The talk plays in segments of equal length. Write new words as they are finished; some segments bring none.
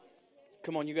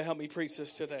Come on, you got to help me preach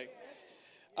this today.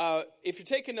 If you're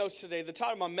taking notes today, the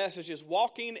title of my message is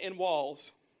Walking in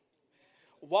Walls.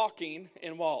 Walking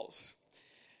in Walls.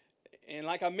 And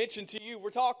like I mentioned to you,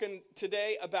 we're talking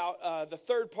today about the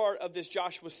third part of this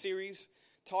Joshua series,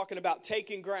 talking about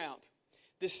taking ground.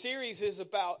 This series is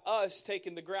about us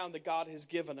taking the ground that God has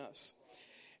given us.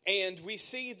 And we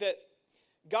see that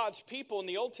God's people in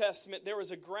the Old Testament, there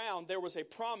was a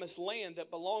promised land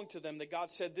that belonged to them, that God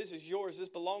said, this is yours, this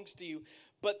belongs to you.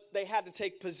 But they had to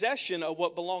take possession of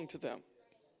what belonged to them.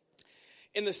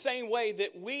 In the same way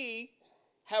that we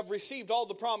have received all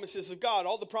the promises of God.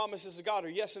 All the promises of God are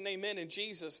yes and amen in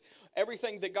Jesus.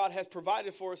 Everything that God has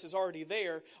provided for us is already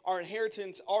there. Our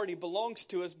inheritance already belongs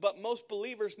to us. But most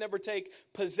believers never take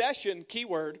possession,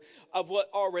 keyword, of what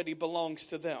already belongs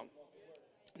to them.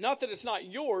 Not that it's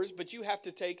not yours, but you have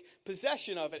to take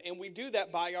possession of it. And we do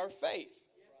that by our faith.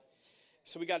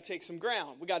 So we got to take some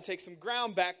ground. We got to take some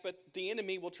ground back, but the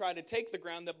enemy will try to take the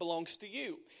ground that belongs to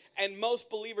you. And most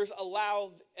believers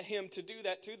allow him to do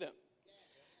that to them.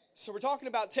 So we're talking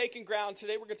about taking ground.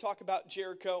 Today we're going to talk about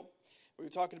Jericho. We're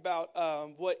talking about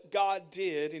what God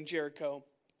did in Jericho.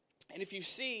 And if you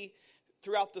see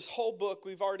throughout this whole book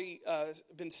we've already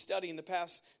been studying the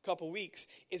past couple weeks,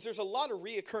 is there's a lot of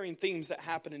reoccurring themes that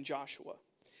happen in Joshua.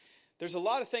 There's a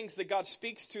lot of things that God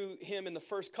speaks to him in the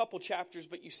first couple chapters,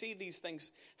 but you see these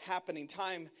things happening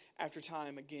time after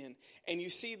time again. And you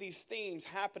see these themes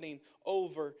happening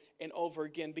over and over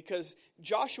again because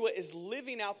Joshua is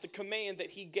living out the command that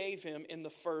he gave him in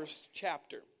the first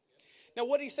chapter. Now,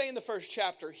 what did he say in the first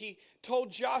chapter? He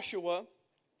told Joshua,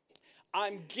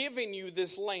 I'm giving you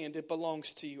this land. It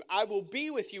belongs to you. I will be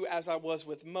with you as I was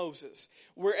with Moses.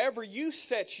 Wherever you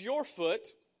set your foot,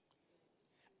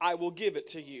 I will give it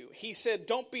to you. He said,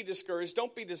 don't be discouraged,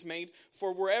 don't be dismayed,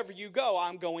 for wherever you go,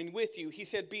 I'm going with you. He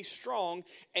said, be strong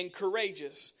and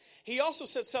courageous. He also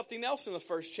said something else in the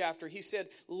first chapter. He said,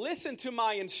 listen to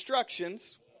my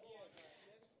instructions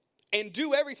and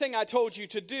do everything I told you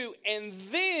to do, and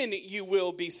then you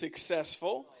will be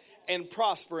successful and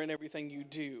prosper in everything you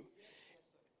do.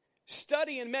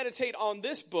 Study and meditate on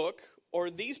this book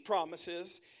or these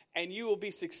promises, and you will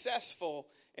be successful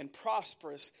and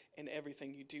prosperous in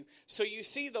everything you do. So you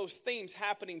see those themes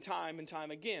happening time and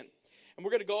time again. And we're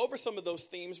going to go over some of those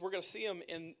themes. We're going to see them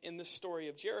in this story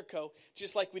of Jericho,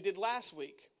 just like we did last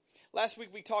week. Last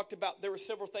week we talked about there were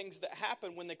several things that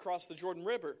happened when they crossed the Jordan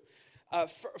River. The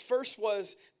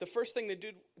first thing they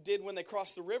did when they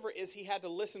crossed the river is he had to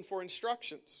listen for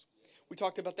instructions. We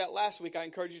talked about that last week. I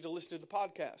encourage you to listen to the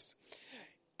podcast.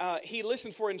 He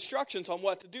listened for instructions on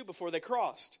what to do before they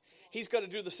crossed. He's going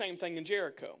to do the same thing in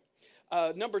Jericho.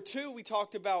 Number two, we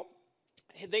talked about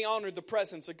they honored the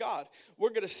presence of God. We're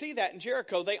going to see that in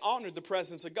Jericho. They honored the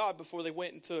presence of God before they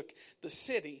went and took the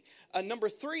city. Number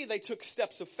three, they took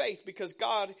steps of faith because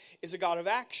God is a God of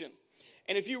action.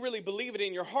 And if you really believe it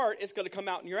in your heart, it's going to come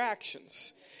out in your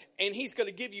actions. And he's going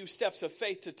to give you steps of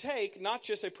faith to take, not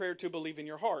just a prayer to believe in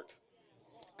your heart.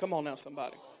 Come on now,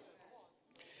 somebody.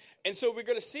 And so we're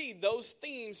going to see those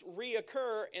themes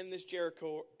reoccur in this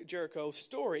Jericho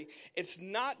story. It's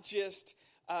not just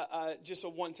a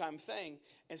one-time thing.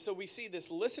 And so we see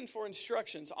this: listen for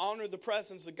instructions, honor the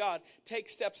presence of God, take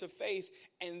steps of faith,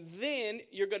 and then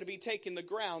you're going to be taking the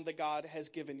ground that God has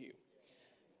given you.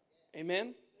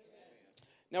 Amen?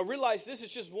 Now realize this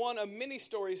is just one of many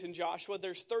stories in Joshua.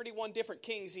 There's 31 different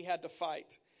kings he had to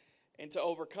fight and to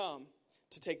overcome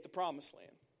to take the promised land.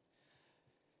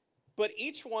 But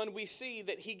each one we see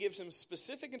that he gives him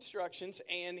specific instructions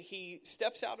and he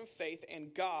steps out in faith,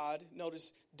 and God,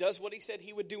 notice, does what he said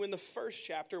he would do in the first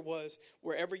chapter was,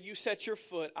 wherever you set your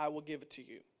foot, I will give it to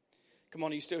you. Come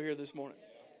on, are you still here this morning?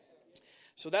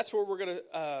 So that's what we're going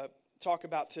to talk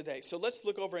about today. So let's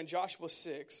look over in Joshua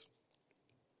 6.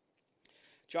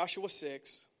 Joshua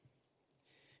 6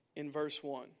 in verse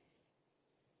 1.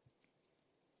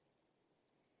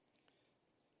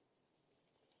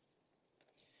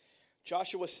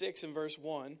 Joshua 6 and verse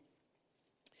 1,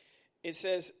 it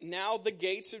says, now the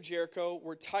gates of Jericho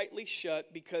were tightly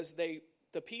shut because the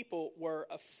people were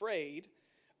afraid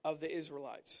of the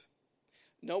Israelites.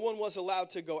 No one was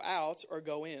allowed to go out or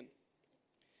go in.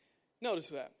 Notice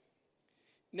that.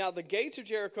 Now the gates of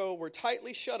Jericho were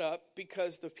tightly shut up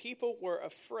because the people were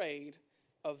afraid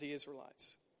of the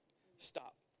Israelites.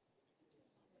 Stop.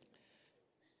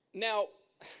 Now,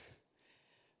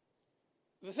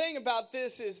 the thing about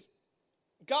this is,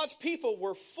 God's people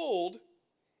were fooled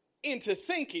into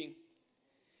thinking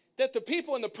that the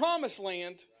people in the promised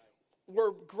land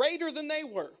were greater than they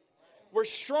were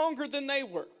stronger than they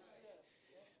were.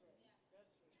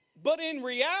 But in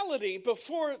reality,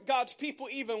 before God's people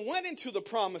even went into the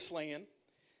promised land,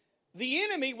 the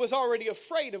enemy was already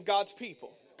afraid of God's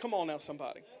people. Come on now,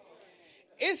 somebody.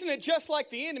 Isn't it just like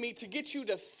the enemy to get you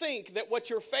to think that what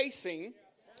you're facing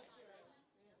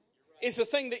is the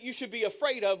thing that you should be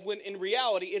afraid of, when in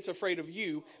reality it's afraid of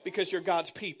you because you're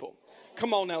God's people?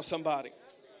 Come on now, somebody.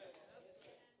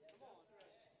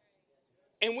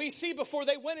 And we see before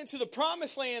they went into the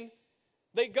promised land,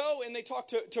 they go and they talk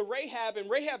to Rahab, and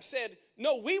Rahab said,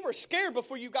 no, we were scared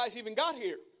before you guys even got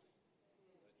here.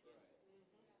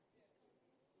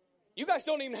 You guys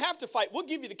don't even have to fight. We'll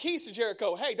give you the keys to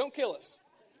Jericho. Hey, don't kill us.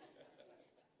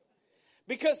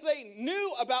 Because they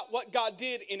knew about what God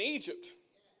did in Egypt.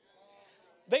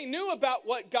 They knew about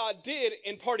what God did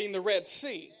in parting the Red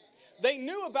Sea. They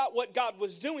knew about what God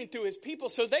was doing through his people.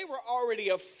 So they were already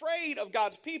afraid of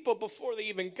God's people before they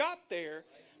even got there.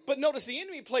 But notice the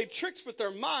enemy played tricks with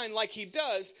their mind like he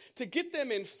does to get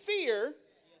them in fear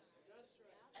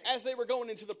as they were going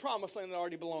into the promised land that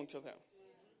already belonged to them.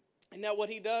 Isn't that what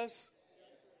he does?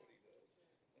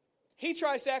 He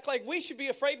tries to act like we should be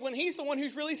afraid when he's the one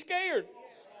who's really scared.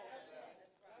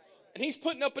 And he's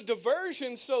putting up a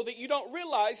diversion so that you don't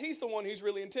realize he's the one who's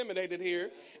really intimidated here.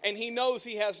 And he knows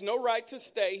he has no right to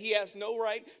stay. He has no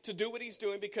right to do what he's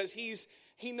doing because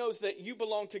he knows that you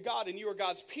belong to God and you are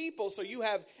God's people. So you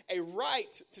have a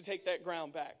right to take that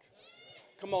ground back.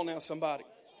 Come on now, somebody.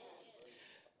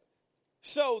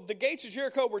 So the gates of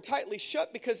Jericho were tightly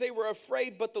shut because they were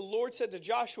afraid. But the Lord said to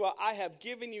Joshua, I have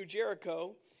given you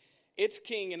Jericho, its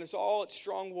king, and all its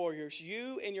strong warriors.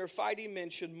 You and your fighting men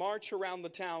should march around the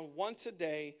town once a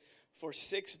day for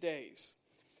 6 days.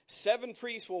 7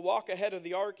 priests will walk ahead of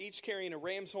the ark, each carrying a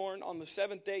ram's horn. On the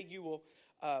 7th day, you will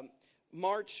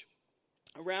march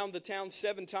around the town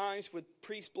 7 times with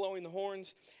priests blowing the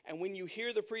horns. And when you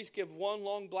hear the priest give one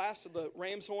long blast of the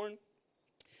ram's horn,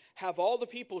 have all the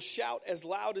people shout as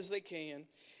loud as they can.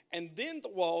 And then the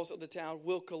walls of the town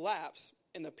will collapse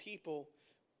and the people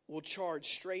will charge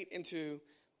straight into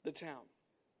the town.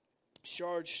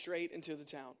 Charge straight into the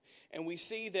town. And we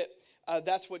see that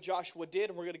that's what Joshua did.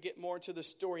 And we're going to get more into the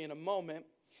story in a moment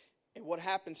and what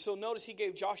happened. So notice he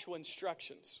gave Joshua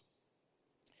instructions.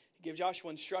 He gave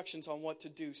Joshua instructions on what to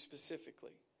do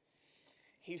specifically.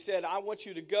 He said, I want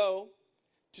you to go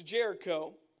to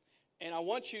Jericho and I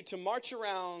want you to march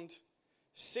around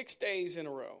 6 days in a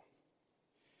row.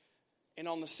 And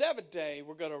on the 7th day,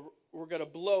 we're going to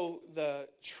blow the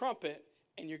trumpet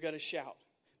and you're going to shout.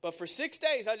 But for 6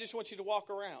 days, I just want you to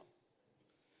walk around.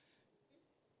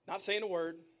 Not saying a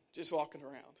word, just walking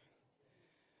around.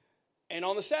 And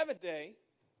on the 7th day,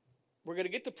 we're going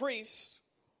to get the priests.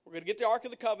 We're going to get the Ark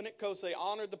of the Covenant because they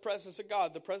honored the presence of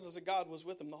God. The presence of God was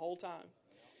with them the whole time.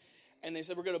 And they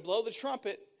said, we're going to blow the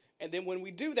trumpet. And then when we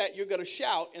do that, you're going to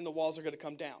shout and the walls are going to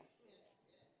come down.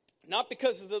 Not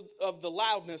because of the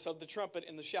loudness of the trumpet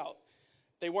and the shout.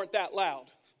 They weren't that loud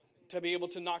to be able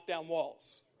to knock down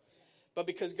walls. But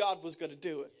because God was going to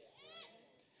do it.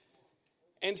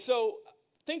 And so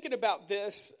thinking about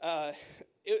this,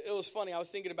 it was funny. I was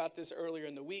thinking about this earlier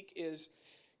in the week is,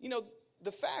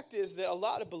 the fact is that a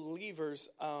lot of believers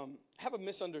have a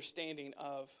misunderstanding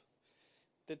of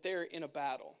that they're in a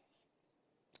battle.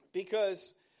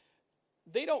 Because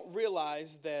they don't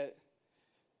realize that,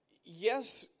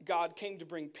 yes, God came to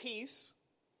bring peace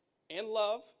and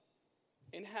love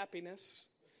and happiness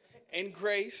and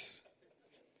grace,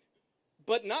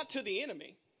 but not to the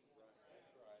enemy,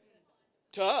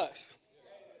 to us.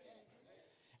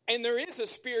 And there is a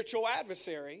spiritual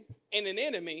adversary and an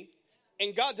enemy,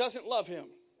 and God doesn't love him.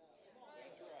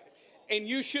 And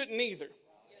you shouldn't either.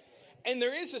 And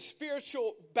there is a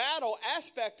spiritual battle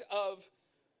aspect of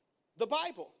the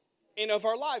Bible and of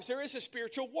our lives. There is a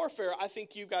spiritual warfare. I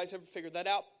think you guys have figured that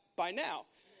out by now.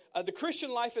 The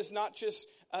Christian life is not just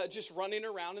running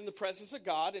around in the presence of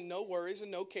God and no worries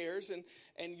and no cares and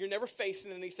you're never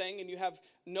facing anything and you have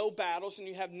no battles and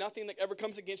you have nothing that ever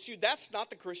comes against you. That's not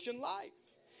the Christian life.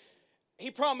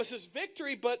 He promises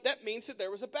victory, but that means that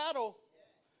there was a battle,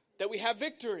 that we have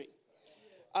victory.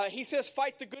 He says,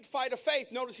 fight the good fight of faith.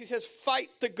 Notice he says, fight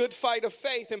the good fight of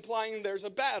faith, implying there's a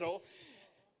battle.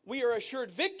 We are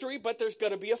assured victory, but there's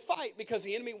going to be a fight because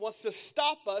the enemy wants to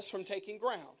stop us from taking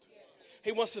ground.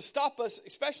 He wants to stop us,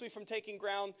 especially from taking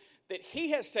ground that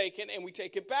he has taken, and we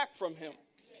take it back from him.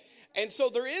 And so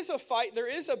there is a fight, there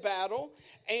is a battle,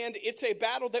 and it's a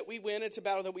battle that we win, it's a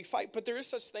battle that we fight, but there is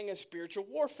such thing as spiritual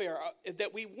warfare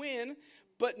that we win,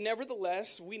 but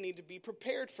nevertheless, we need to be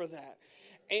prepared for that.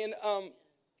 And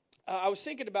I was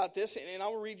thinking about this, and I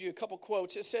will read you a couple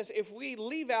quotes. It says, if we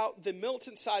leave out the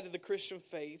militant side of the Christian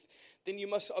faith, then you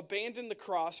must abandon the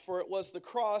cross, for it was the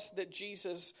cross that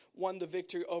Jesus won the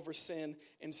victory over sin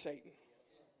and Satan.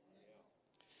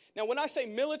 Now, when I say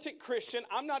militant Christian,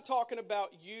 I'm not talking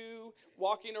about you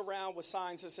walking around with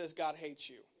signs that says God hates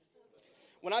you.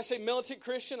 When I say militant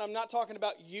Christian, I'm not talking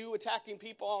about you attacking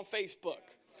people on Facebook.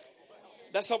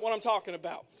 That's not what I'm talking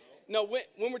about. No,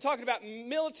 when we're talking about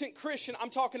militant Christian, I'm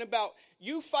talking about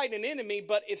you fight an enemy,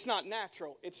 but it's not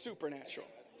natural. It's supernatural.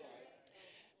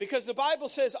 Because the Bible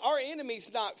says our enemy's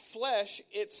not flesh,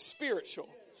 it's spiritual.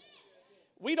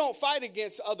 We don't fight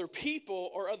against other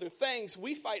people or other things.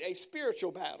 We fight a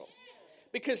spiritual battle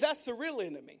because that's the real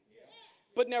enemy.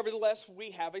 But nevertheless,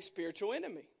 we have a spiritual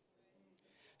enemy.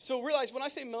 So realize when I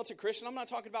say militant Christian, I'm not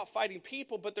talking about fighting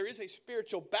people, but there is a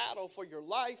spiritual battle for your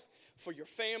life, for your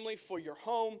family, for your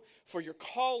home, for your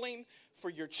calling, for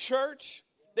your church.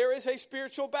 There is a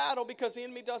spiritual battle because the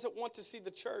enemy doesn't want to see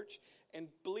the church and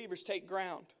believers take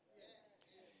ground.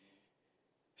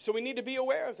 So we need to be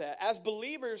aware of that. As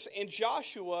believers, and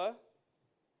Joshua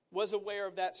was aware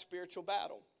of that spiritual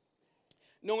battle,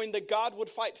 knowing that God would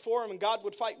fight for him and God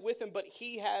would fight with him, but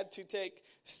he had to take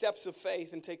steps of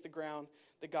faith and take the ground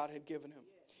that God had given him.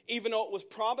 Even though it was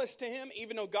promised to him,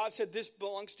 even though God said this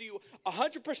belongs to you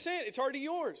 100%, it's already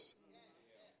yours.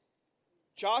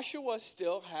 Joshua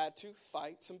still had to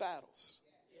fight some battles.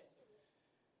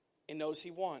 And notice he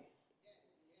won.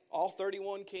 All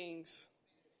 31 kings,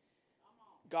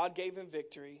 God gave him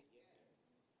victory.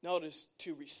 Notice,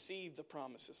 to receive the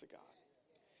promises of God.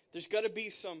 There's got to be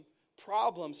some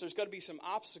problems. There's got to be some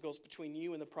obstacles between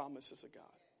you and the promises of God.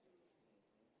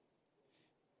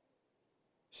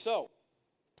 So,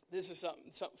 this is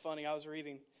something funny I was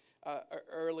reading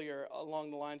earlier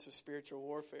along the lines of spiritual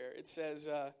warfare. It says,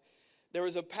 there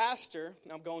was a pastor,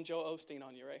 and I'm going Joel Osteen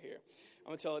on you right here. I'm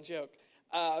going to tell a joke.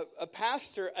 A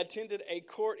pastor attended a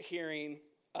court hearing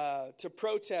to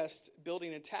protest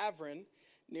building a tavern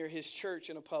near his church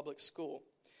in a public school.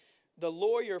 The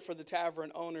lawyer for the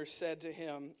tavern owner said to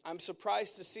him, "I'm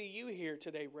surprised to see you here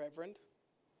today, Reverend,"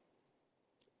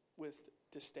 with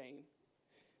disdain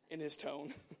in his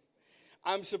tone.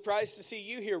 "I'm surprised to see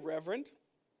you here, Reverend."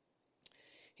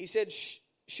 He said,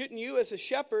 "Shouldn't you as a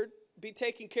shepherd be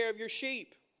taking care of your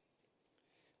sheep?"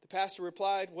 The pastor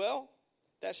replied, "Well,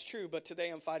 that's true, but today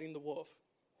I'm fighting the wolf."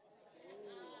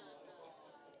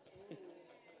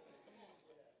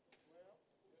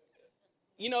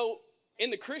 You know, in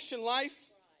the Christian life,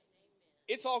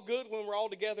 it's all good when we're all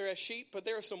together as sheep, but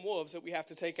there are some wolves that we have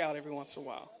to take out every once in a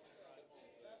while.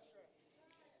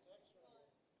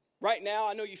 Right now,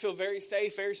 I know you feel very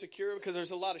safe, very secure because there's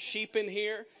a lot of sheep in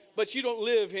here, but you don't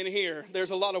live in here.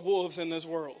 There's a lot of wolves in this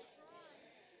world.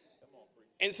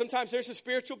 And sometimes there's a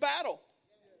spiritual battle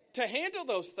to handle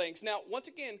those things. Now, once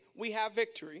again, we have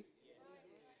victory,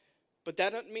 but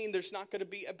that doesn't mean there's not going to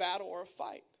be a battle or a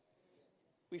fight.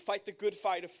 We fight the good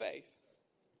fight of faith.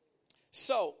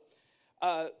 So,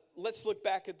 let's look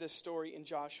back at this story in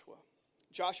Joshua.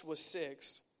 Joshua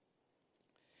 6,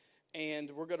 and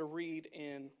we're going to read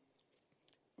in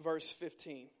verse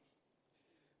 15.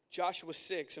 Joshua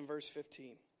 6 and verse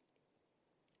 15.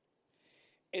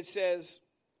 It says,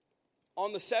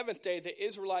 "On the seventh day, the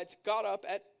Israelites got up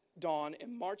at dawn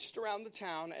and marched around the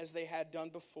town as they had done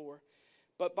before.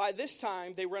 But by this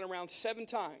time, they ran around 7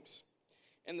 times.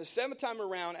 And the 7th time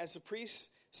around, as the priests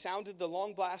sounded the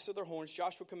long blast of their horns,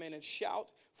 Joshua commanded,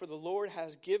 'Shout, for the Lord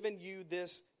has given you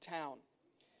this town.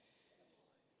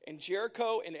 And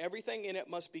Jericho and everything in it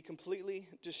must be completely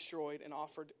destroyed and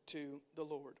offered to the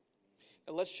Lord.'"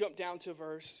 Now let's jump down to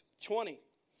verse 20.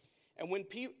 "And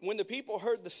when the people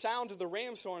heard the sound of the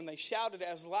ram's horn, they shouted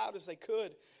as loud as they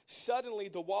could. Suddenly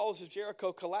the walls of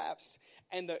Jericho collapsed,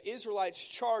 and the Israelites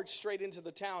charged straight into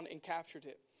the town and captured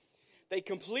it. They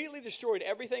completely destroyed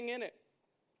everything in it."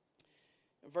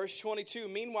 Verse 22,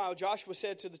 "Meanwhile, Joshua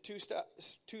said to the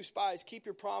two spies, 'Keep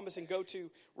your promise and go to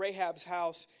Rahab's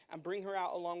house and bring her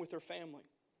out along with her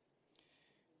family.'"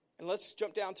 And let's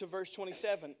jump down to verse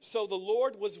 27. "So the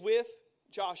Lord was with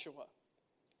Joshua,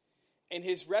 and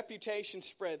his reputation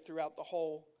spread throughout the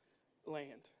whole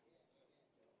land."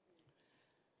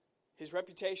 His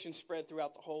reputation spread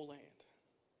throughout the whole land.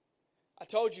 I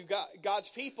told you,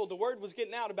 God's people, the word was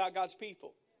getting out about God's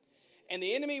people. And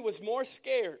the enemy was more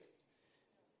scared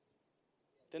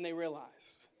than they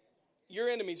realized. Your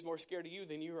enemy's more scared of you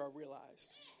than you are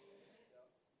realized.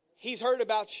 He's heard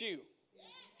about you.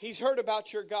 He's heard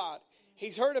about your God.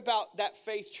 He's heard about that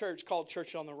faith church called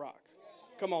Church on the Rock.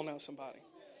 Come on now, somebody.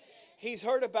 He's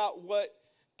heard about what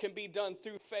can be done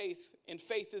through faith, and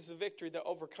faith is the victory that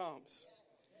overcomes.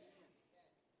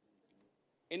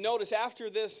 And notice after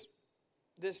this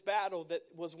battle that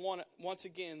was won, once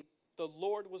again, the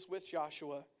Lord was with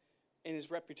Joshua, and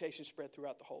his reputation spread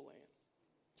throughout the whole land.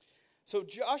 So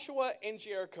Joshua and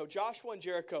Jericho.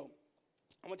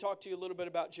 I'm going to talk to you a little bit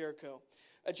about Jericho.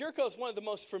 Jericho is one of the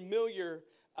most familiar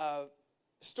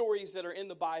stories that are in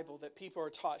the Bible that people are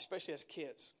taught, especially as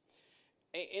kids.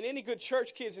 And any good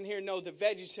church kids in here know that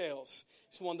VeggieTales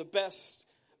is one of the best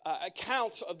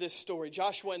accounts of this story,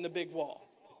 Joshua and the Big Wall.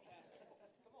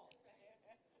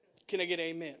 Can I get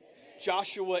amen?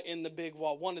 Joshua in the Big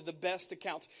Wall, one of the best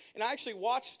accounts. And I actually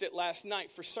watched it last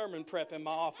night for sermon prep in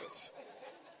my office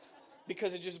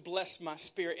because it just blessed my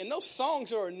spirit. And those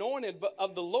songs are anointed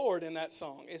of the Lord in that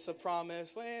song. It's a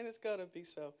promised land, it's going to be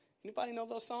so. Anybody know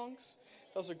those songs?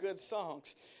 Those are good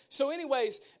songs. So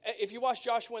anyways, if you watch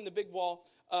Joshua and the Big Wall,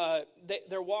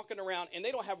 they're walking around, and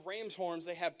they don't have ram's horns,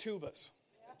 they have tubas.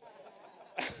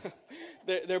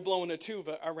 They're blowing a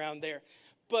tuba around there.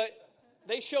 But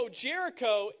they show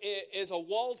Jericho is a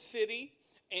walled city,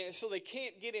 and so they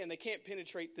can't get in. They can't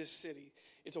penetrate this city.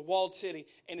 It's a walled city.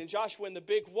 And in Joshua and the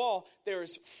Big Wall,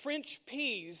 there's French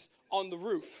peas on the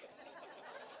roof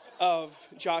of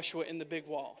Joshua and the Big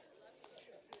Wall.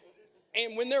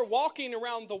 And when they're walking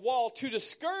around the wall, to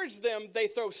discourage them, they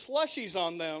throw slushies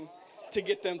on them to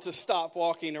get them to stop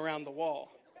walking around the wall.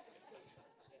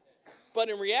 But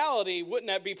in reality, wouldn't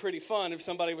that be pretty fun if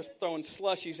somebody was throwing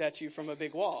slushies at you from a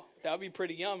big wall? That would be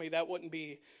pretty yummy. That wouldn't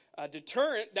be a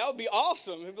deterrent. That would be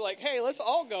awesome. It'd be like, hey, let's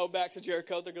all go back to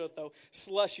Jericho. They're going to throw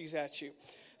slushies at you.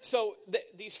 So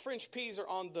these French peas are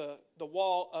on the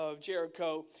wall of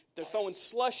Jericho. They're throwing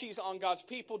slushies on God's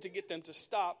people to get them to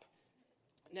stop.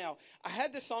 Now, I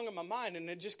had this song in my mind, and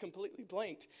it just completely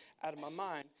blanked out of my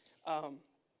mind.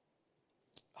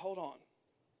 Hold on.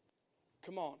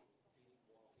 Come on.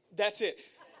 That's it.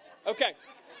 Okay.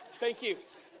 Thank you.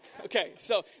 Okay,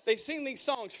 so they sing these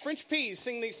songs. French peas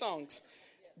sing these songs.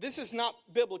 This is not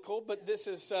biblical, but this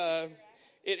is,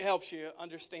 it helps you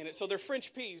understand it. So they're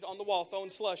French peas on the wall throwing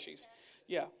slushies.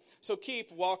 Yeah. So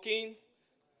keep walking.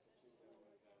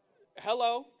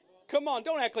 Hello. Come on,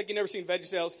 don't act like you've never seen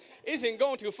VeggieTales. Isn't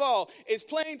going to fall. It's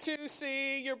plain to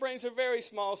see your brains are very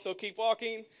small, so keep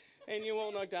walking and you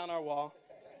won't knock down our wall.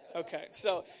 Okay,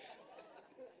 so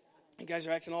you guys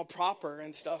are acting all proper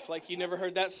and stuff like you never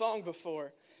heard that song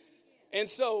before. And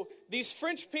so these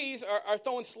French peas are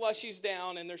throwing slushies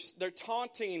down, and they're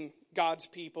taunting God's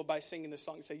people by singing this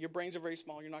song. They say, your brains are very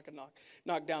small, you're not going to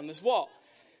knock down this wall.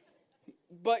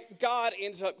 But God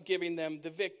ends up giving them the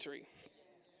victory.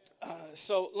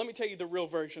 So let me tell you the real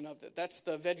version of it. That's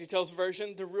the VeggieTales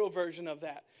version, the real version of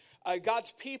that.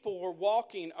 God's people were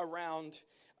walking around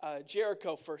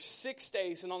Jericho for 6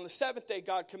 days, and on the seventh day,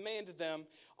 God commanded them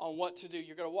on what to do.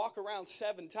 You're going to walk around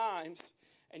 7 times,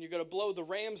 and you're going to blow the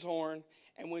ram's horn,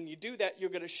 and when you do that,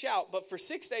 you're going to shout. But for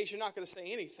 6 days, you're not going to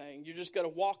say anything. You're just going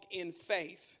to walk in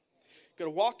faith. You're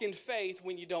going to walk in faith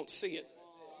when you don't see it.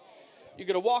 You're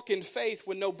going to walk in faith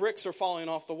when no bricks are falling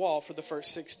off the wall for the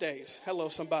first 6 days. Hello,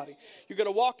 somebody. You're going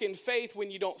to walk in faith when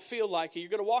you don't feel like it. You're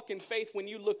going to walk in faith when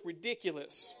you look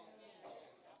ridiculous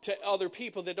to other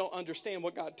people that don't understand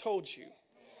what God told you.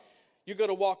 You're going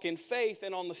to walk in faith,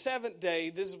 and on the 7th day,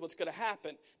 this is what's going to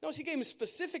happen. Notice he gave him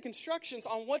specific instructions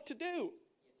on what to do.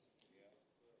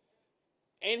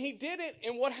 And he did it,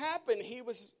 and what happened, he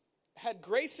had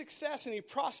great success, and he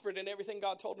prospered in everything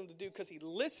God told him to do because he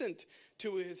listened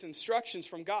to his instructions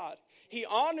from God. He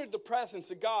honored the presence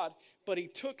of God, but he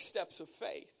took steps of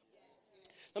faith.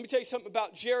 Let me tell you something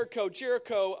about Jericho.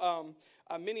 Jericho,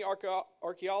 many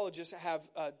archaeologists have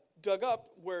dug up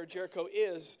where Jericho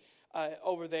is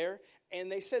over there, and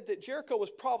they said that Jericho was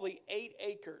probably 8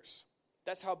 acres.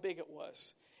 That's how big it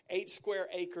was. 8 square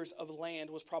acres of land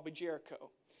was probably Jericho.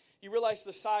 You realize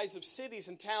the size of cities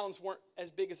and towns weren't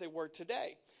as big as they were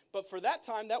today. But for that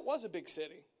time, that was a big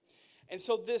city. And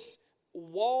so this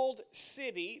walled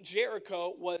city,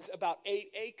 Jericho, was about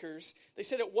 8 acres. They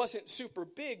said it wasn't super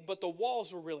big, but the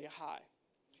walls were really high.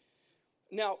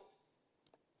 Now,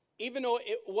 even though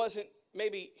it wasn't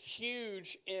maybe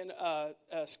huge in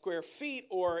square feet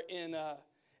or in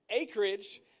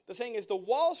acreage, the thing is the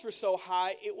walls were so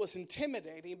high, it was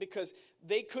intimidating because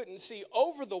they couldn't see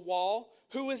over the wall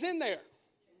who was in there.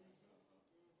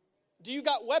 Do you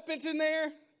got weapons in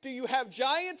there? Do you have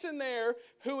giants in there?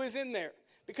 Who is in there?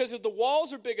 Because if the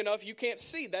walls are big enough, you can't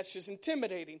see. That's just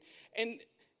intimidating. And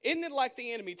isn't it like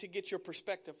the enemy to get your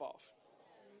perspective off?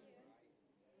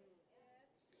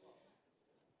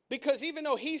 Because even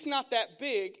though he's not that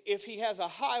big, if he has a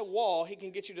high wall, he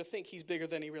can get you to think he's bigger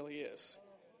than he really is.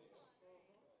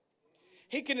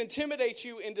 He can intimidate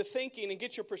you into thinking and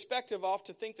get your perspective off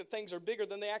to think that things are bigger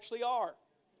than they actually are.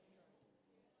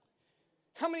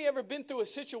 How many ever been through a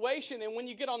situation and when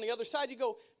you get on the other side, you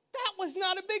go, that was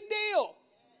not a big deal.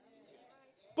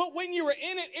 But when you were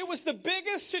in it, it was the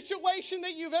biggest situation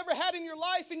that you've ever had in your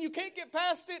life, and you can't get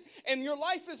past it, and your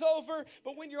life is over.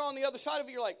 But when you're on the other side of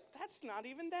it, you're like, that's not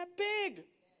even that big.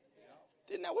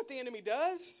 Isn't that what the enemy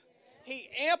does? He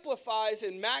amplifies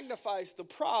and magnifies the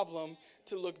problem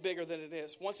to look bigger than it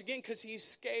is. Once again, because he's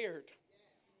scared.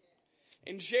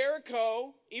 In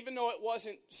Jericho, even though it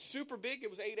wasn't super big, it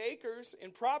was 8 acres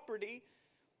in property,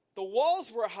 the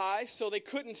walls were high, so they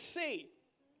couldn't see.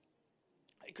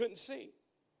 They couldn't see.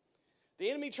 The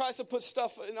enemy tries to put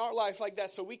stuff in our life like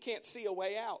that so we can't see a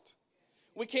way out.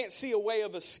 We can't see a way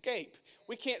of escape.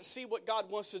 We can't see what God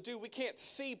wants to do. We can't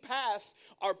see past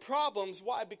our problems.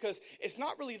 Why? Because it's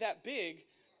not really that big,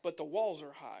 but the walls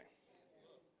are high.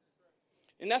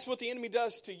 And that's what the enemy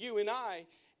does to you and I.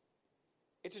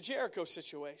 It's a Jericho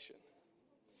situation.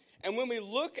 And when we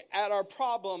look at our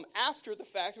problem after the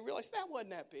fact, we realize that wasn't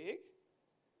that big.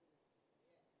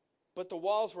 But the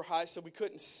walls were high, so we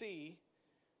couldn't see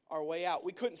our way out.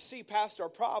 We couldn't see past our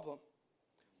problem.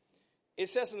 It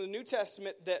says in the New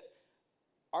Testament that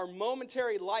our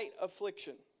momentary light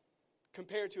affliction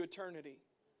compared to eternity.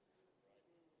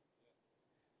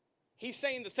 He's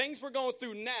saying the things we're going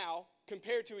through now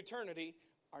compared to eternity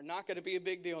are not going to be a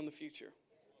big deal in the future.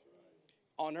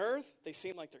 On earth, they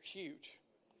seem like they're huge.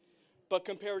 But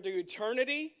compared to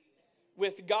eternity,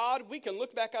 with God, we can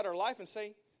look back at our life and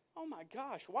say, oh my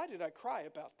gosh, why did I cry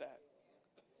about that?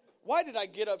 Why did I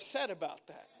get upset about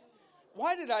that?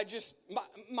 Why did I just,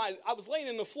 I was laying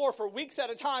on the floor for weeks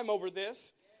at a time over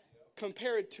this,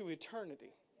 compared to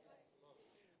eternity.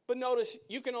 But notice,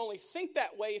 you can only think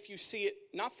that way if you see it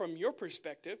not from your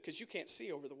perspective, because you can't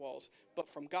see over the walls, but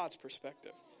from God's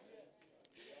perspective.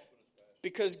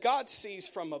 Because God sees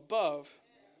from above,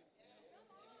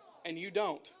 and you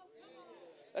don't.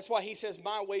 That's why he says,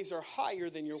 my ways are higher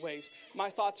than your ways. My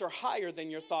thoughts are higher than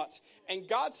your thoughts. And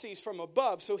God sees from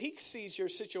above, so he sees your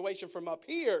situation from up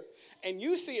here, and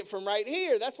you see it from right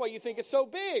here. That's why you think it's so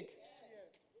big.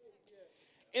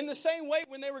 In the same way,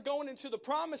 when they were going into the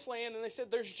promised land, and they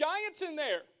said, there's giants in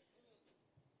there.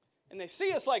 And they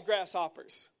see us like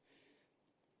grasshoppers.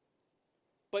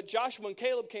 But Joshua and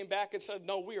Caleb came back and said,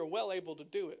 no, we are well able to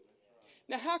do it.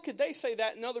 Now, how could they say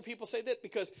that and other people say that?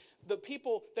 Because the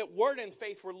people that weren't in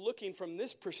faith were looking from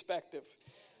this perspective.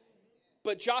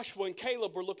 But Joshua and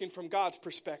Caleb were looking from God's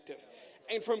perspective.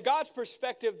 And from God's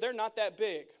perspective, they're not that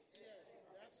big.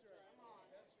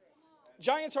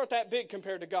 Giants aren't that big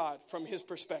compared to God from his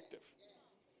perspective.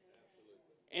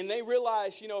 And they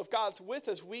realized, if God's with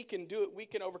us, we can do it. We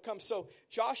can overcome. So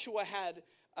Joshua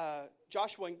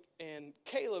and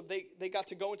Caleb, they got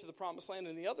to go into the promised land,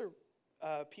 and the other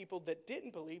people that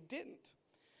didn't believe didn't.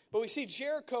 But we see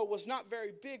Jericho was not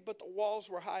very big, but the walls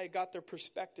were high. It got their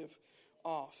perspective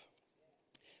off.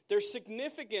 There's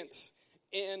significance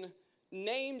in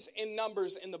names and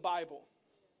numbers in the Bible.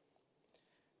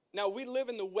 Now, we live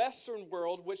in the Western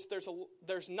world, which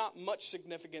there's not much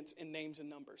significance in names and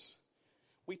numbers.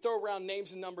 We throw around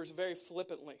names and numbers very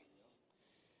flippantly.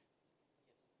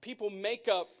 People make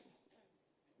up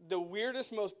the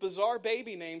weirdest, most bizarre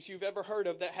baby names you've ever heard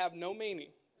of that have no meaning.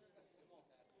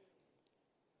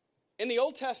 In the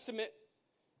Old Testament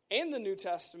and the New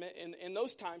Testament, in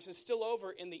those times, and still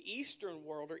over in the Eastern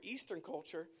world or Eastern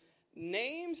culture,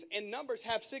 names and numbers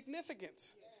have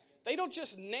significance. They don't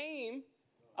just name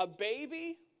a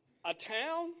baby, a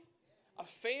town, a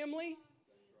family,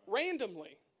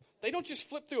 randomly. They don't just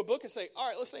flip through a book and say, all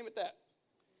right, let's name it that.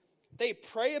 They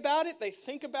pray about it, they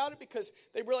think about it, because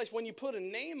they realize when you put a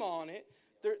name on it,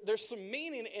 there's some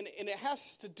meaning, and it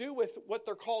has to do with what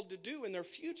they're called to do in their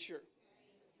future.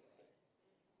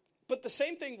 But the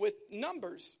same thing with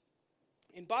numbers.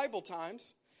 In Bible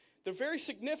times, they're very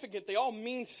significant. They all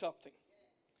mean something.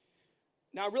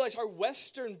 Now, I realize our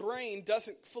Western brain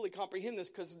doesn't fully comprehend this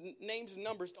because names and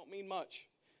numbers don't mean much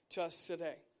to us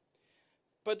today.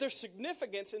 But there's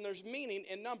significance and there's meaning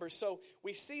in numbers. So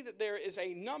we see that there is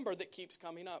a number that keeps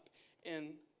coming up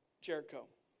in Jericho.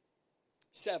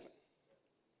 7.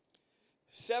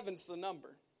 7's the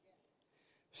number.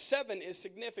 7 is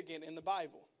significant in the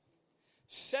Bible.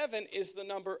 7 is the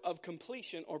number of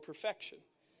completion or perfection.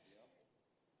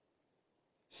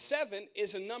 7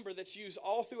 is a number that's used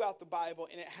all throughout the Bible,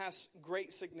 and it has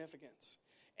great significance.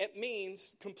 It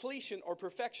means completion or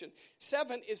perfection.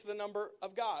 7 is the number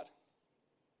of God.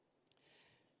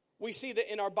 We see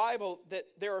that in our Bible that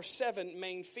there are 7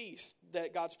 main feasts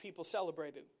that God's people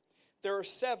celebrated. There are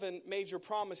 7 major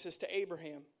promises to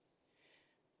Abraham.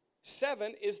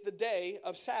 7 is the day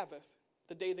of Sabbath,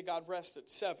 the day that God rested.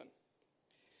 7.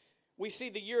 We see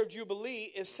the year of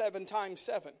Jubilee is 7 times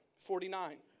 7,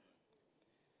 49.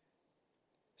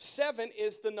 7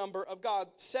 is the number of God.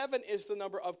 7 is the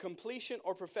number of completion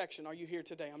or perfection. Are you here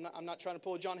today? I'm not trying to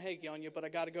pull a John Hagee on you, but I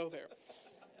got to go there.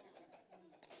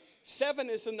 7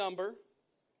 is the number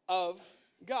of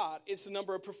God. It's the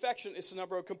number of perfection. It's the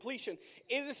number of completion.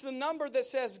 It is the number that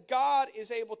says God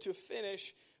is able to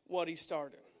finish what he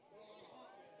started.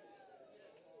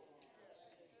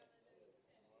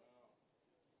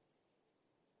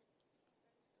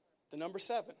 The number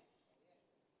 7.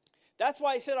 That's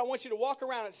why he said, I want you to walk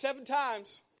around it 7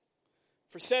 times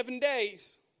for 7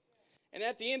 days. And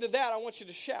at the end of that, I want you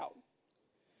to shout.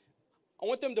 I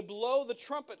want them to blow the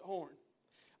trumpet horn.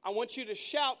 I want you to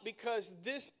shout because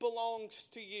this belongs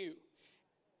to you.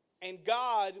 And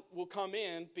God will come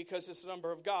in because it's the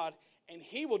number of God. And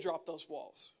he will drop those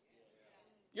walls.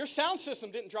 Your sound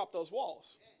system didn't drop those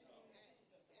walls.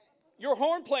 Your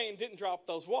horn playing didn't drop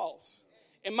those walls.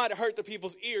 It might have hurt the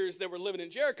people's ears that were living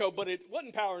in Jericho, but it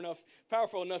wasn't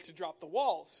powerful enough to drop the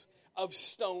walls of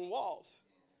stone walls.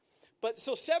 But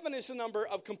so 7 is the number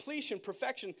of completion,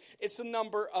 perfection. It's the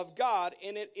number of God,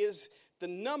 and it is the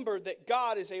number that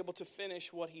God is able to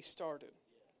finish what he started.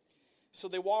 So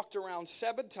they walked around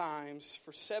 7 times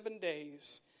for 7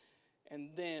 days, and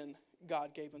then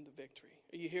God gave them the victory.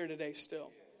 Are you here today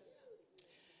still?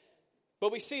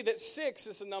 But we see that 6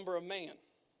 is the number of man.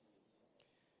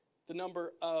 The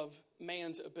number of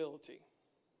man's ability.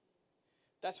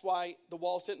 That's why the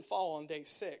walls didn't fall on day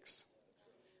 6.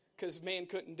 Because man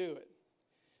couldn't do it.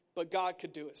 But God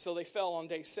could do it. So they fell on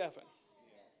day 7.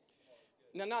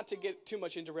 Now, not to get too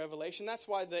much into Revelation, that's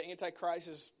why the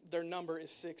Antichrist, their number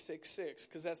is 666.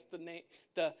 Because that's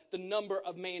the number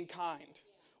of mankind.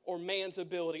 Or man's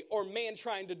ability. Or man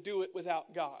trying to do it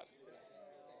without God.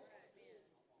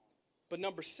 But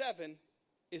number 7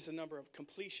 is the number of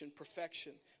completion,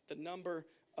 perfection. The number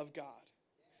of God.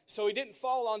 So it didn't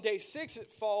fall on day 6, it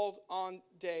fell on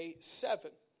day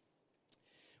 7.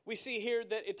 We see here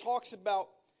that it talks about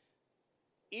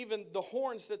even the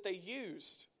horns that they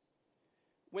used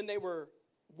when they were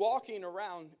walking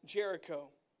around Jericho.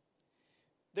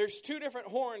 There's 2 different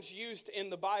horns used in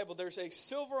the Bible. There's a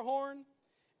silver horn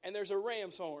and there's a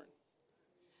ram's horn.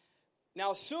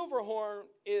 Now, a silver horn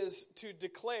is to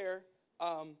declare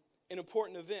an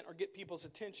important event or get people's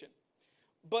attention.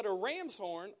 But a ram's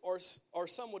horn, or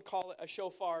some would call it a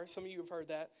shofar. Some of you have heard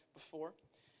that before.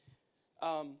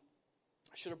 I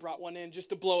should have brought one in just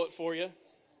to blow it for you.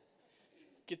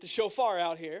 Get the shofar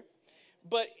out here.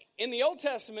 But in the Old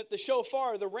Testament, the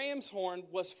shofar, the ram's horn,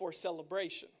 was for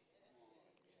celebration.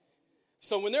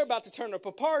 So when they're about to turn up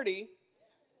a party,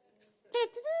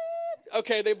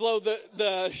 okay, they blow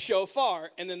the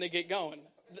shofar, and then they get going.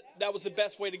 That was the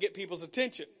best way to get people's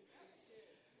attention.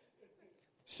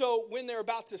 So when they're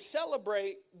about to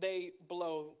celebrate, they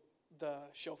blow the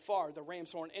shofar, the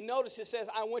ram's horn. And notice it says,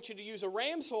 I want you to use a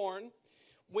ram's horn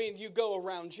when you go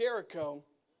around Jericho.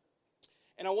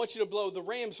 And I want you to blow the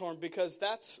ram's horn because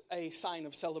that's a sign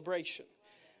of celebration.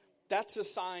 That's a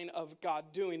sign of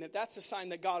God doing it. That's a sign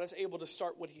that God is able to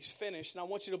start what he's finished. And I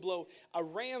want you to blow a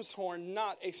ram's horn,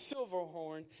 not a silver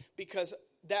horn, because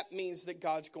that means that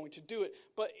God's going to do it.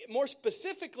 But more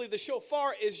specifically, the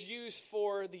shofar is used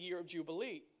for the year of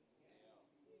Jubilee.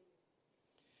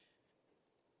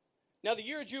 Now, the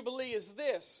year of Jubilee is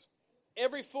this.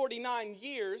 Every 49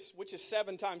 years, which is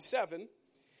 7 times 7,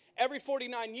 every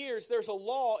 49 years, there's a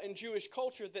law in Jewish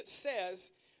culture that says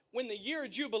when the year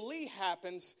of Jubilee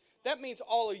happens, that means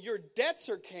all of your debts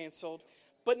are canceled.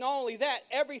 But not only that,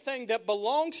 everything that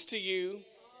belongs to you,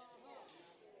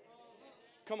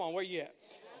 come on, where you at?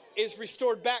 Is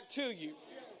restored back to you.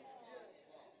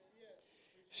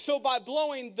 So by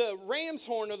blowing the ram's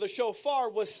horn or the shofar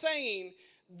was saying,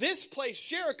 this place,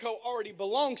 Jericho, already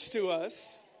belongs to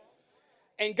us,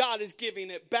 and God is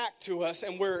giving it back to us,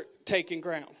 and we're taking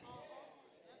ground.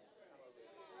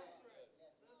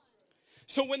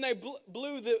 So when they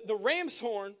blew the ram's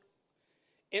horn,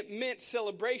 it meant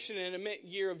celebration and it meant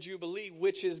year of Jubilee,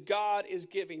 which is God is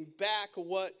giving back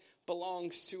what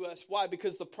belongs to us. Why?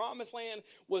 Because the promised land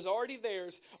was already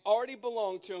theirs, already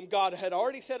belonged to them. God had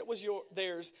already said it was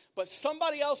theirs, but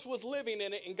somebody else was living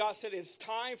in it, and God said it's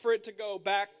time for it to go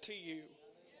back to you.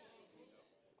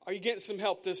 Are you getting some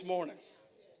help this morning?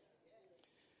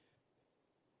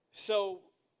 So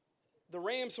the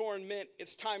ram's horn meant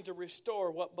it's time to restore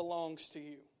what belongs to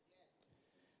you.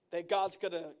 That God's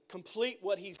going to complete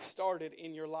what he started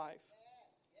in your life.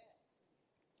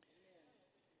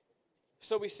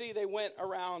 So we see they went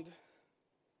around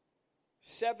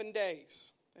 7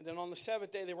 days. And then on the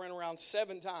 7th day, they went around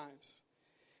 7 times.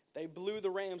 They blew the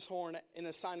ram's horn in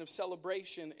a sign of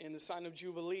celebration, in a sign of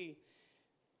Jubilee.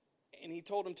 And he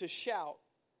told them to shout.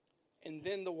 And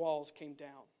then the walls came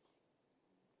down.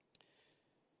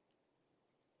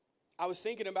 I was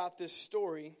thinking about this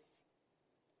story,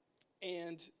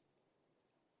 and,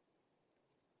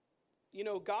 you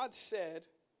know, God said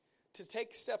to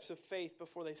take steps of faith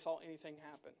before they saw anything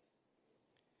happen.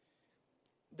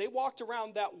 They walked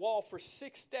around that wall for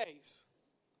 6 days.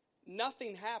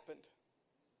 Nothing happened.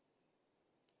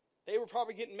 They were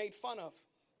probably getting made fun of.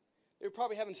 They were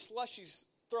probably having slushies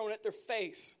thrown at their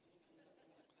face.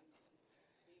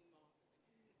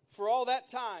 For all that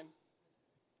time,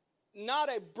 not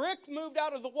a brick moved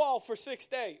out of the wall for 6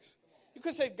 days. You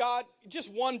could say, God,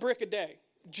 just one brick a day,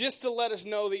 just to let us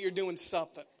know that you're doing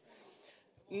something.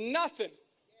 Nothing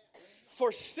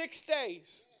for 6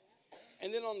 days.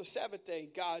 And then on the seventh day,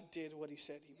 God did what he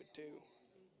said he would do.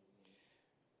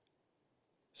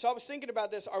 So I was thinking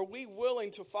about this. Are we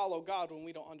willing to follow God when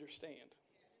we don't understand?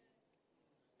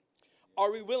 Are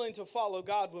we willing to follow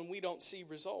God when we don't see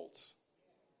results?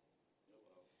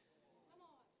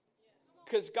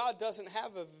 Because God doesn't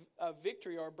have a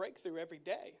victory or a breakthrough every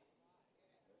day.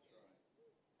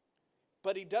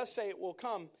 But he does say it will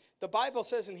come. The Bible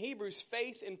says in Hebrews,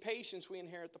 faith and patience we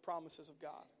inherit the promises of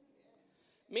God.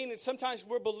 Meaning sometimes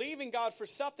we're believing God for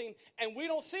something and we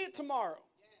don't see it tomorrow.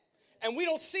 And we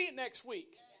don't see it next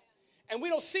week. And we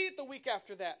don't see it the week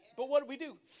after that. But what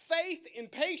do? Faith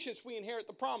and patience we inherit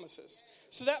the promises.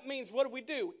 So that means what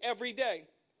do? Every day.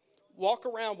 Walk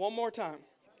around one more time.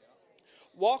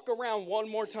 Walk around one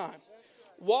more time.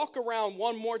 Walk around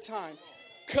one more time.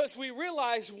 Because we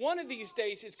realize one of these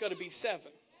days it's going to be 7.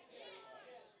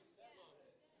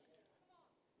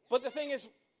 But the thing is,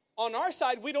 on our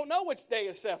side, we don't know which day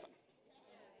is 7.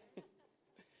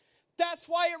 That's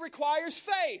why it requires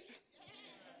faith.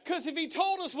 Because if he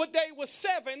told us what day was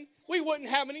 7, we wouldn't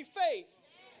have any faith.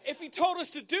 If he told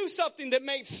us to do something that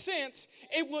made sense,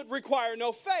 it would require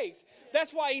no faith.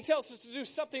 That's why he tells us to do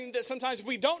something that sometimes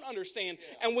we don't understand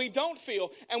and we don't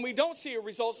feel and we don't see a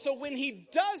result. So when he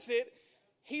does it,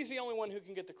 he's the only one who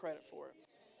can get the credit for it.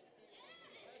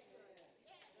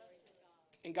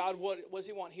 And God, what does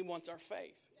he want? He wants our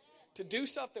faith. To do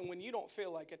something when you don't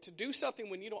feel like it. To do something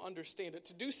when you don't understand it.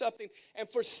 To do something. And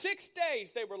for 6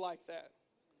 days, they were like that.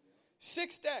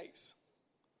 6 days.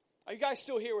 Are you guys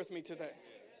still here with me today?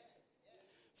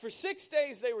 For 6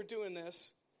 days, they were doing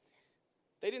this.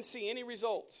 They didn't see any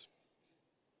results.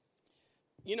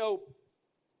 You know,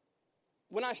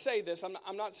 when I say this,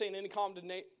 I'm not saying any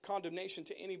condemnation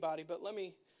to anybody, but let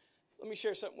me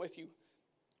share something with you.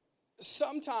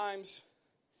 Sometimes,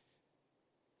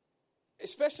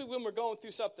 especially when we're going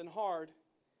through something hard,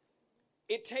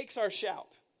 it takes our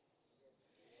shout.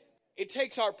 It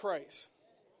takes our praise.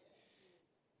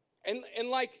 And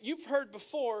like you've heard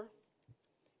before,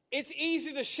 it's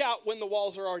easy to shout when the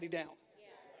walls are already down.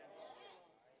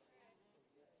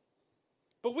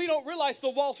 But we don't realize the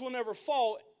walls will never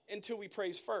fall until we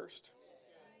praise first.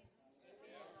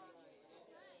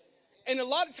 And a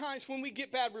lot of times when we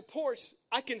get bad reports,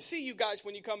 I can see you guys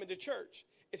when you come into church.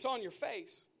 It's on your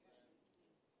face.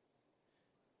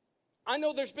 I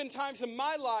know there's been times in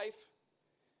my life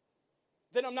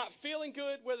that I'm not feeling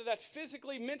good, whether that's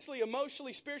physically, mentally,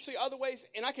 emotionally, spiritually, other ways,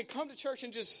 and I could come to church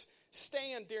and just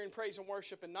stand during praise and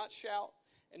worship and not shout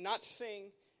and not sing,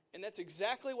 and that's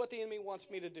exactly what the enemy wants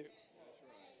me to do.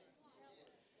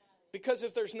 Because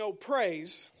if there's no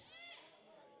praise,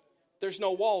 there's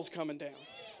no walls coming down.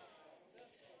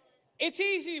 It's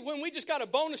easy when we just got a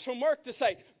bonus from work to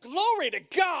say, glory to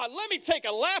God, let me take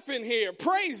a lap in here,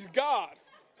 praise God.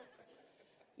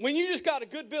 When you just got a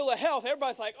good bill of health,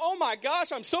 everybody's like, oh my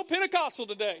gosh, I'm so Pentecostal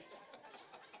today.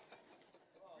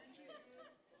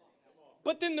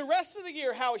 But then the rest of the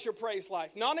year, how is your praise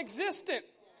life? Non-existent.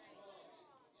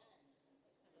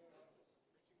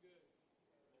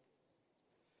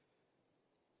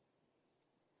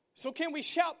 So can we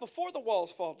shout before the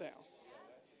walls fall down?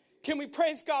 Can we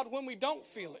praise God when we don't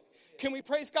feel it? Can we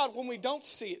praise God when we don't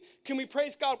see it? Can we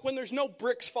praise God when there's no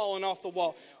bricks falling off the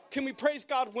wall? Can we praise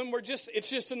God when it's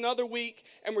just another week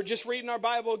and we're just reading our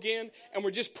Bible again and we're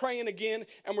just praying again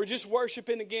and we're just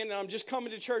worshiping again and I'm just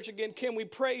coming to church again? Can we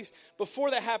praise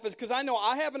before that happens? Because I know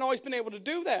I haven't always been able to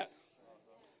do that.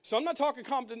 So I'm not talking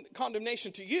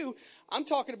condemnation to you. I'm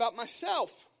talking about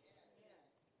myself.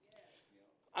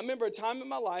 I remember a time in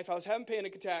my life I was having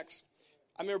panic attacks.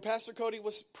 I remember Pastor Cody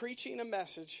was preaching a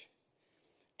message,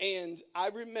 and I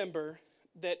remember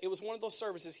that it was one of those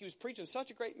services. He was preaching such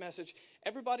a great message.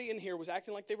 Everybody in here was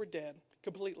acting like they were dead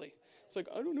completely. It's like,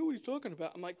 I don't know what he's talking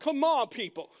about. I'm like, come on,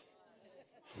 people.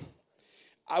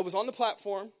 I was on the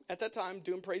platform at that time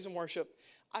doing praise and worship.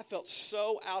 I felt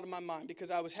so out of my mind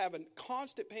because I was having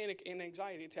constant panic and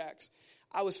anxiety attacks.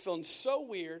 I was feeling so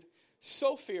weird,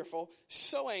 so fearful,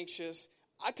 so anxious.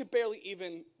 I could barely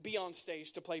even be on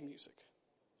stage to play music.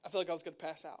 I felt like I was going to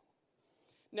pass out.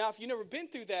 Now, if you've never been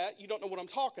through that, you don't know what I'm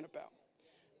talking about.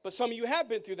 But some of you have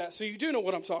been through that, so you do know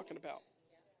what I'm talking about.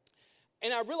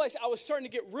 And I realized I was starting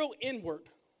to get real inward.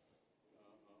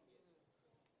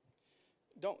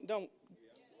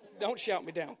 Don't shout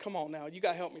me down. Come on now. You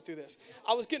got to help me through this.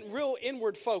 I was getting real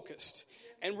inward focused,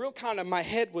 and real kind of my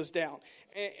head was down.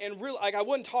 And real, like I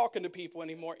wasn't talking to people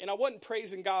anymore, and I wasn't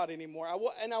praising God anymore.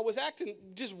 And I was acting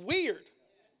just weird.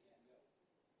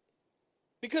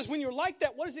 Because when you're like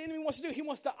that, what does the enemy want to do? He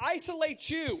wants to isolate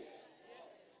you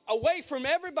away from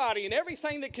everybody and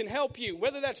everything that can help you,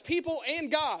 whether that's people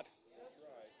and God.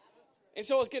 And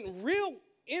so I was getting real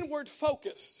inward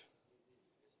focused.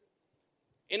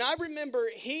 And I remember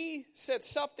he said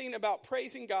something about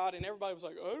praising God, and everybody was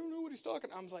like, I don't know what he's talking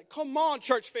about. I was like, come on,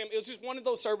 church family. It was just one of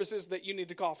those services that you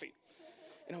needed coffee.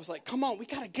 And I was like, come on, we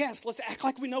got to guess. Let's act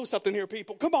like we know something here,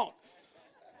 people. Come on.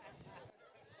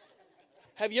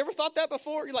 Have you ever thought that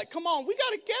before? You're like, come on, we got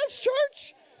to guess,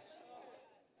 church.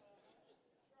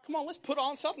 Come on, let's put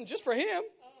on something just for him.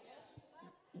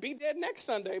 Be dead next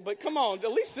Sunday, but come on,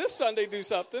 at least this Sunday do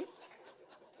something.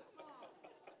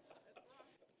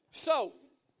 So,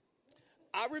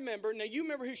 I remember, now you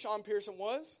remember who Sean Pearson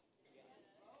was?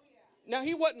 Now,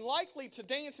 he wasn't likely to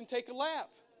dance and take a lap.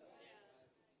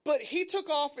 But he took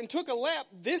off and took a lap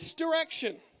this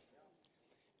direction.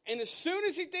 And as soon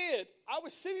as he did, I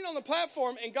was sitting on the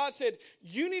platform and God said,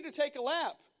 you need to take a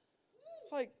lap.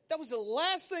 It's like, that was the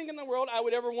last thing in the world I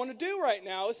would ever want to do right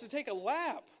now is to take a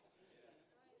lap.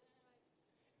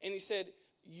 And he said,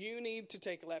 you need to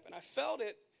take a lap. And I felt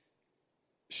it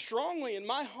strongly in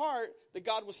my heart that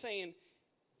God was saying,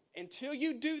 until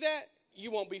you do that,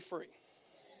 you won't be free.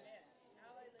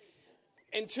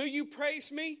 Until you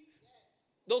praise me,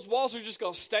 those walls are just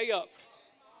going to stay up.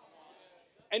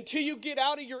 Until you get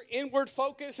out of your inward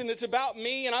focus and it's about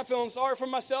me and I'm feeling sorry for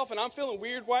myself and I'm feeling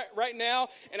weird right now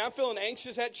and I'm feeling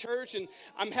anxious at church and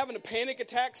I'm having a panic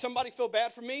attack, somebody feel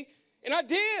bad for me. And I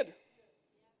did.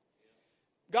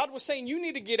 God was saying, you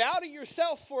need to get out of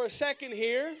yourself for a second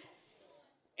here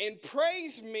and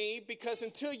praise me, because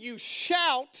until you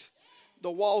shout, the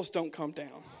walls don't come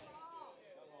down.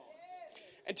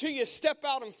 Until you step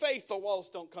out in faith, the walls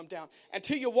don't come down.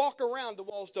 Until you walk around, the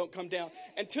walls don't come down.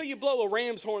 Until you blow a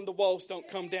ram's horn, the walls don't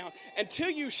come down.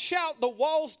 Until you shout, the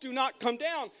walls do not come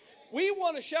down. We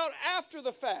want to shout after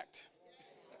the fact.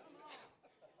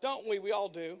 Don't we? We all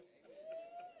do.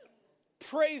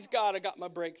 Praise God, I got my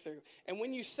breakthrough. And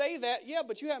when you say that, yeah,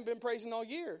 but you haven't been praising all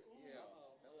year.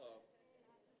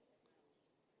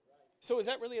 So is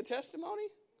that really a testimony?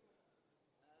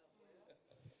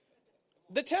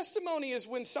 The testimony is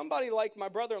when somebody like my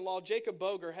brother-in-law, Jacob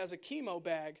Boger, has a chemo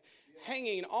bag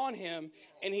hanging on him,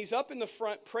 and he's up in the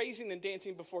front praising and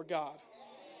dancing before God.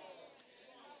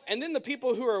 And then the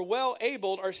people who are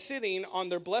well-abled are sitting on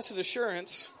their blessed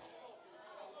assurance,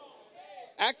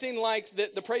 acting like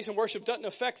the praise and worship doesn't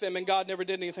affect them and God never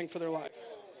did anything for their life.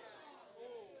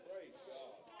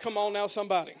 Come on now,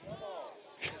 somebody.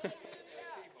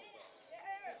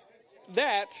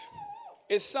 That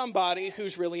is somebody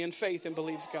who's really in faith and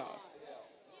believes God.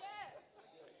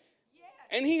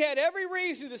 And he had every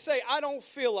reason to say, I don't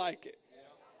feel like it.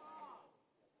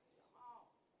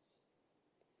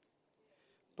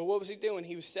 But what was he doing?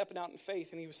 He was stepping out in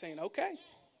faith and he was saying, okay,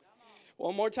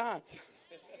 one more time.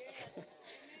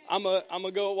 I'm going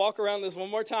to go walk around this one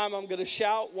more time. I'm going to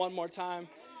shout one more time.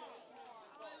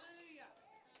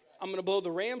 I'm going to blow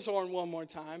the ram's horn one more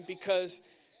time, because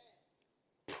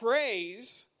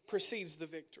praise precedes the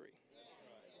victory.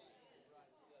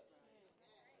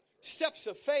 Steps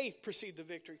of faith precede the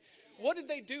victory. What did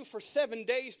they do for 7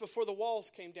 days before the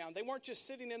walls came down? They weren't just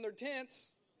sitting in their tents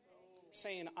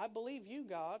saying, I believe you,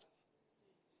 God.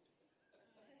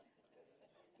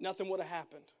 Nothing would have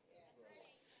happened.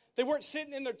 They weren't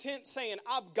sitting in their tent saying,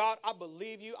 God, I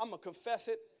believe you. I'm going to confess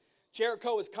it.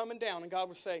 Jericho is coming down. And God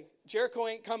would say, Jericho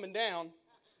ain't coming down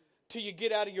till you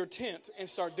get out of your tent and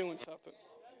start doing something.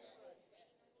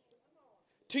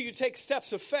 Till you take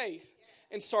steps of faith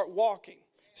and start walking,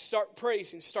 start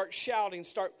praising, start shouting,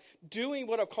 start doing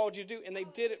what I've called you to do. And they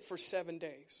did it for 7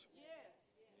 days.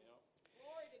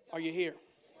 Are you here?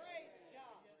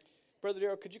 Brother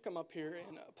Darrell, could you come up here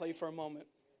and play for a moment?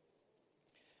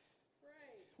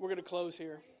 We're going to close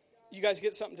here. You guys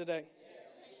get something today?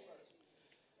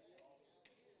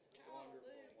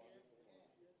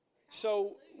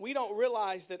 So we don't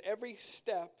realize that every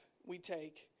step we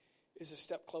take is a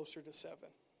step closer to 7.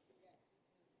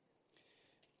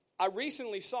 I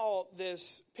recently saw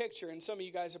this picture, and some of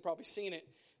you guys have probably seen it.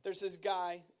 There's this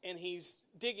guy, and he's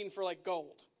digging for like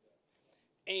gold.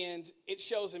 And it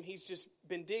shows him he's just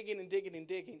been digging and digging and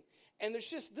digging. And there's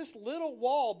just this little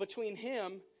wall between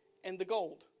him and the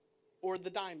gold or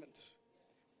the diamonds.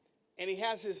 And he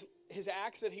has his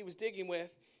axe that he was digging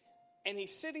with. And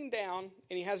he's sitting down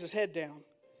and he has his head down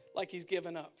like he's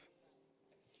given up.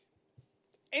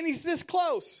 And he's this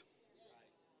close.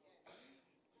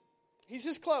 He's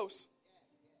this close.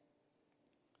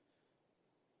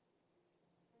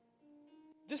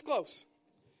 This close.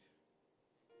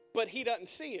 But he doesn't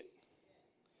see it.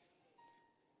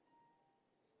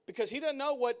 Because he doesn't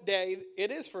know what day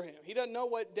it is for him. He doesn't know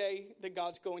what day that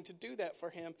God's going to do that for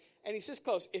him. And he's this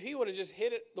close. If he would have just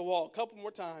hit the wall a couple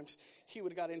more times, he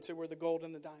would have got into where the gold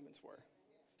and the diamonds were.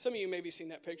 Some of you maybe seen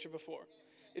that picture before.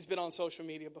 It's been on social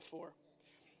media before.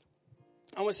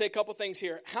 I want to say a couple things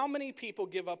here. How many people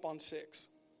give up on 6?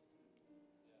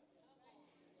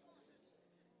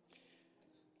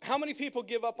 How many people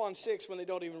give up on 6 when they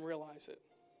don't even realize it?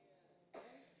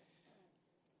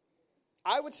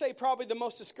 I would say probably the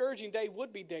most discouraging day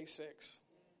would be day 6.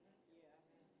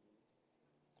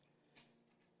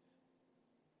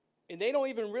 And they don't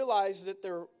even realize that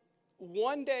they're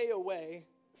one day away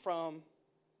from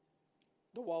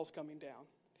the walls coming down.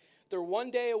 They're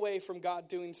one day away from God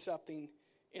doing something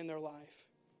in their life.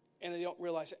 And they don't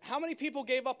realize it. How many people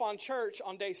gave up on church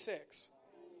on day 6?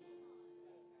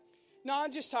 No,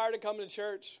 I'm just tired of coming to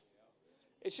church.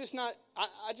 It's just not,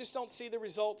 I just don't see the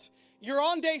results. You're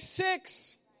on day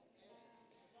 6.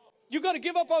 You got to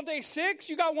give up on day 6?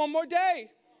 You got one more day.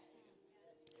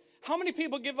 How many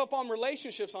people give up on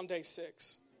relationships on day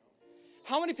 6?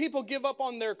 How many people give up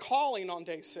on their calling on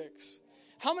day 6?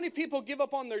 How many people give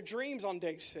up on their dreams on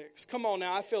day 6? Come on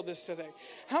now, I feel this today.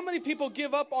 How many people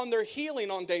give up on their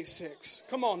healing on day 6?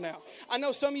 Come on now. I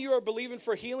know some of you are believing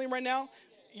for healing right now.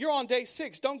 You're on day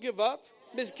 6. Don't give up.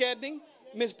 Ms. Gedney,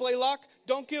 Ms. Blaylock,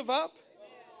 don't give up.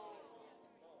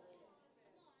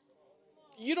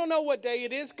 You don't know what day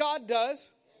it is. God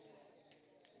does.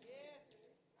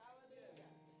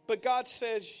 But God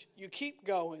says you keep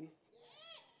going.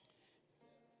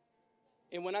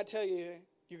 And when I tell you,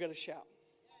 you're going to shout.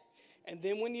 And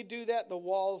then when you do that, the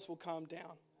walls will come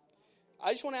down.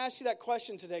 I just want to ask you that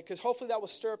question today because hopefully that will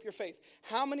stir up your faith.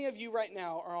 How many of you right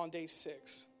now are on day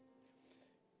 6?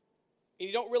 And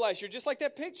you don't realize you're just like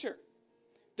that picture.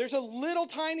 There's a little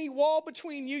tiny wall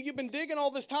between you. You've been digging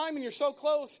all this time and you're so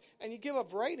close and you give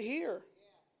up right here.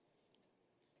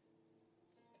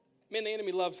 Man, the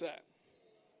enemy loves that.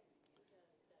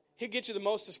 He'll get you the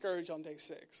most discouraged on day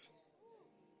 6.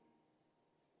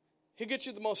 He'll get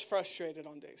you the most frustrated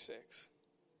on day 6.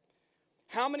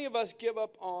 How many of us give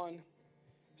up on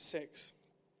 6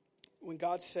 when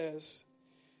God says,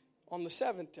 on the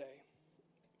 7th day,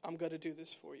 I'm going to do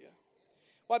this for you?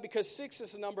 Why? Because 6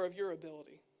 is the number of your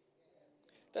ability.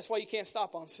 That's why you can't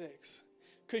stop on 6.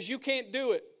 Because you can't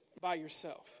do it by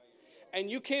yourself. And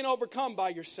you can't overcome by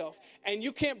yourself. And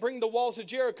you can't bring the walls of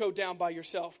Jericho down by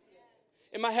yourself.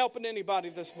 Am I helping anybody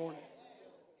this morning?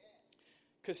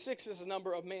 Because 6 is the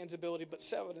number of man's ability, but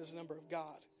 7 is the number of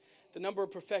God. The number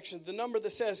of perfection. The number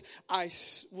that says, I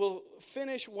will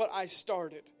finish what I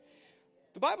started.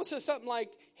 The Bible says something like,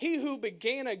 he who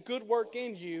began a good work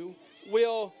in you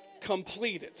will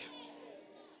complete it.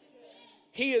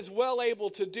 He is well able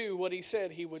to do what he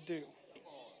said he would do.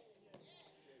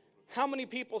 How many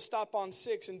people stop on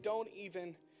 6 and don't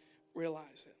even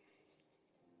realize it?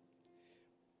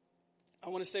 I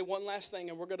want to say one last thing,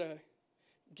 and we're going to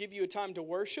give you a time to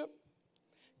worship.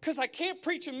 Because I can't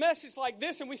preach a message like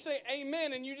this and we say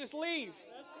amen and you just leave.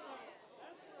 That's right.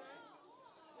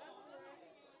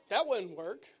 That wouldn't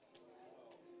work.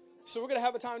 So we're going to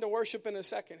have a time to worship in a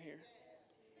second here.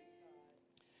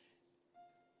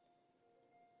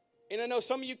 And I know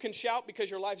some of you can shout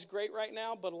because your life's great right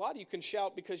now, but a lot of you can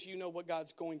shout because you know what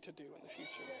God's going to do in the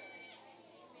future.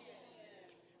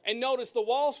 And notice the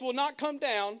walls will not come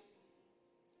down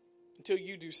until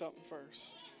you do something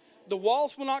first. The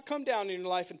walls will not come down in your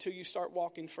life until you start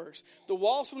walking first. The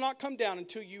walls will not come down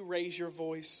until you raise your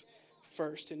voice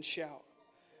first and shout.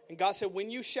 And God said, when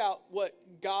you shout, what?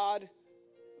 God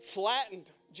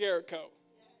flattened Jericho.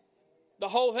 The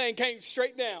whole thing came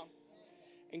straight down.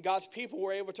 And God's people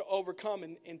were able to overcome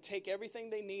and take everything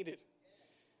they needed.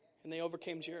 And they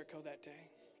overcame Jericho that day.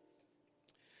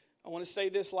 I want to say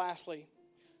this lastly.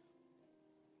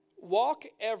 Walk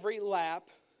every lap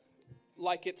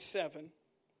like it's 7.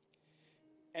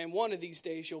 And one of these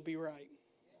days you'll be right.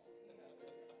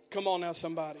 Come on now,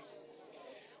 somebody.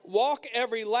 Walk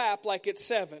every lap like it's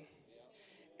 7.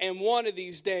 And one of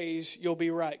these days you'll be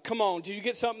right. Come on, did you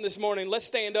get something this morning? Let's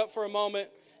stand up for a moment.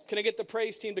 Can I get the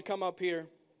praise team to come up here?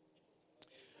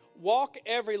 Walk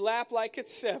every lap like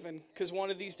it's 7, because one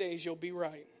of these days you'll be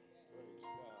right.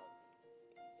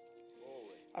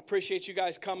 I appreciate you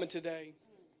guys coming today.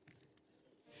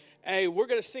 Hey, we're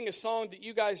going to sing a song that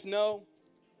you guys know.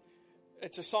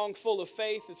 It's a song full of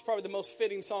faith. It's probably the most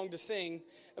fitting song to sing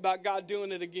about God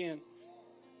doing it again.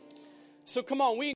 So come on, we